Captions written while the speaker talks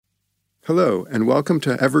Hello, and welcome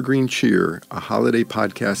to Evergreen Cheer, a holiday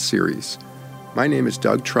podcast series. My name is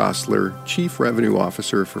Doug Trossler, Chief Revenue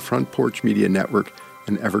Officer for Front Porch Media Network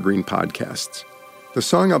and Evergreen Podcasts. The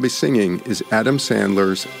song I'll be singing is Adam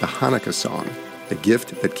Sandler's The Hanukkah Song, A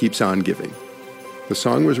Gift That Keeps On Giving. The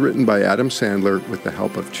song was written by Adam Sandler with the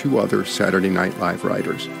help of two other Saturday Night Live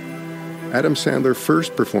writers. Adam Sandler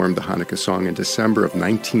first performed the Hanukkah song in December of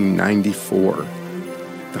 1994.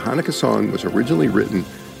 The Hanukkah song was originally written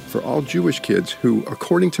for all Jewish kids who,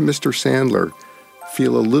 according to Mr. Sandler,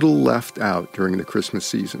 feel a little left out during the Christmas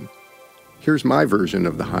season. Here's my version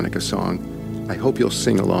of the Hanukkah song. I hope you'll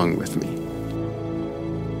sing along with me.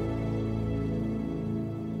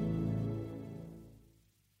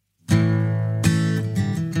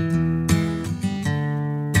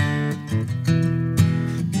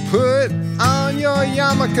 Put on your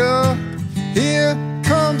yarmulke, here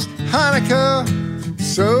comes Hanukkah.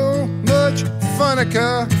 So much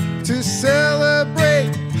funukkah to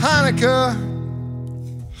celebrate Hanukkah.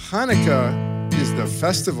 Hanukkah is the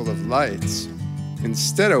festival of lights.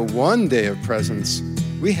 Instead of one day of presents,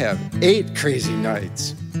 we have 8 crazy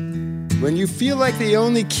nights. When you feel like the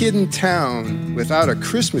only kid in town without a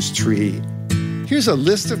Christmas tree, here's a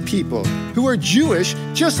list of people who are Jewish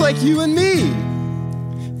just like you and me.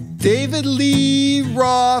 David Lee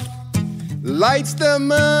Roth lights the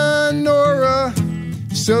menorah.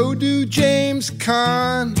 So do James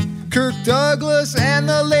Caan, Kirk Douglas, and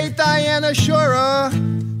the late Diana Shore.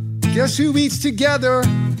 Guess who eats together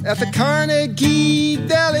at the Carnegie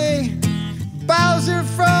Deli? Bowser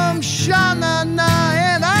from Sha-Na-Na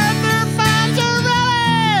and Arthur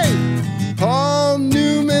Fonzarelli. Paul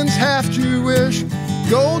Newman's half Jewish,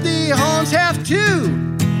 Goldie Hawn's half too.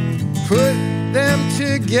 Put them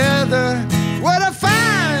together, what a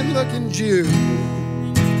fine-looking Jew.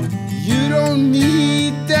 You don't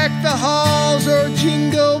need Deck the Halls or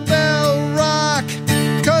Jingle Bell Rock,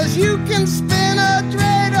 'cause you can spin a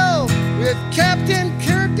dreidel with Captain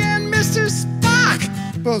Kirk and Mr. Spock,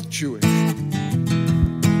 both Jewish.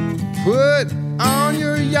 Put on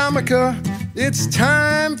your yarmulke, it's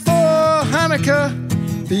time for Hanukkah.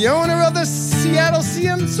 The owner of the Seattle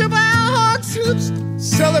Superhawks Hoops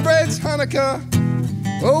celebrates Hanukkah.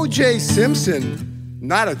 O.J. Simpson,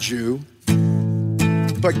 not a Jew.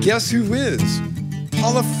 But guess who is?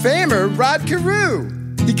 Hall of Famer Rod Carew.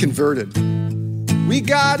 He converted. We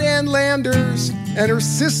got Ann Landers and her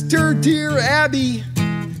sister, dear Abby.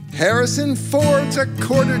 Harrison Ford's a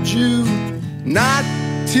quarter Jew, not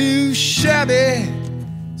too shabby.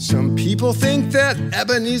 Some people think that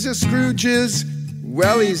Ebenezer Scrooge is,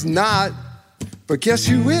 well, he's not. But guess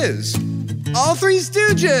who is? All Three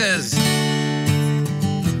Stooges.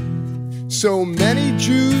 So many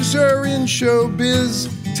Jews are in showbiz.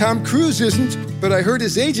 Tom Cruise isn't, but I heard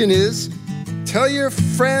his agent is. Tell your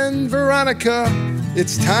friend Veronica,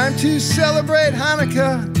 it's time to celebrate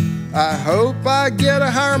Hanukkah. I hope I get a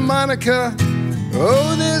harmonica.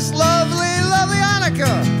 Oh, this lovely, lovely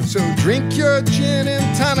Hanukkah. So drink your gin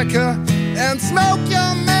and tonica and smoke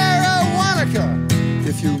your marijuana.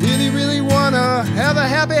 If you really, really wanna have a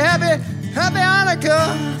happy, happy, happy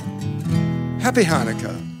Hanukkah. Happy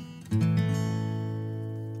Hanukkah.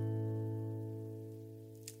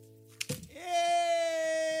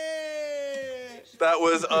 That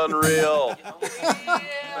was unreal.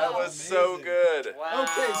 That was so good. Wow.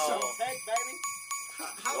 Okay, so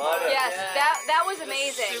Yes, that was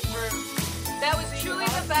amazing. That was truly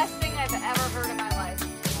the best thing I've ever heard in my life.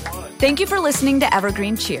 Thank you for listening to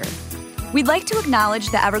Evergreen Cheer. We'd like to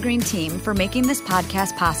acknowledge the Evergreen team for making this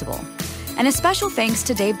podcast possible, and a special thanks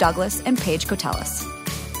to Dave Douglas and Paige Kotelis.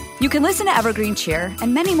 You can listen to Evergreen Cheer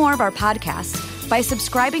and many more of our podcasts by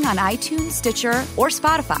subscribing on iTunes, Stitcher, or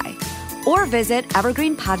Spotify, or visit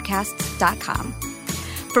evergreenpodcasts.com.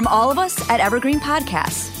 From all of us at Evergreen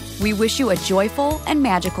Podcasts, we wish you a joyful and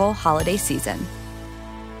magical holiday season.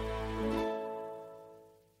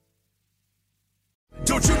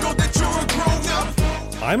 Don't you know that you're a grown-up?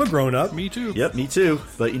 I'm a grown-up. Me too. Yep, me too.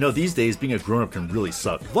 But these days, being a grown-up can really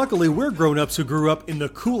suck. Luckily, we're grown-ups who grew up in the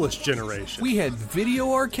coolest generation. We had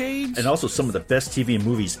video arcades. And also some of the best TV and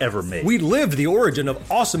movies ever made. We lived the origin of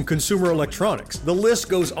awesome consumer electronics. The list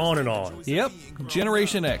goes on and on. Yep,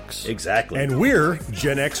 Generation X. Exactly. And we're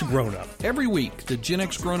Gen X grown-up. Every week, the Gen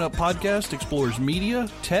X Grown Up podcast explores media,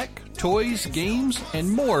 tech, toys, games, and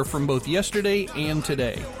more from both yesterday and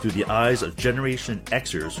today. Through the eyes of Generation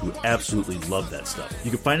Xers who absolutely love that stuff. You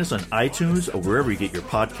can find us on iTunes or wherever you get your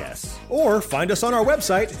podcasts. Or find us on our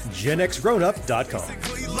website,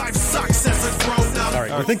 genxgrownup.com. Life sucks as a grown up. All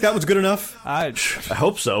right, you think that was good enough? I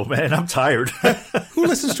hope so, man. I'm tired. Who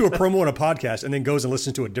listens to a promo on a podcast and then goes and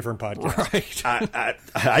listens to a different podcast? Right.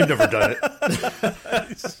 I've never done it.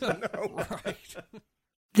 Right.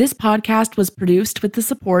 This podcast was produced with the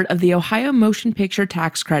support of the Ohio Motion Picture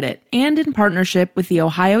Tax Credit and in partnership with the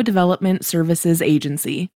Ohio Development Services Agency.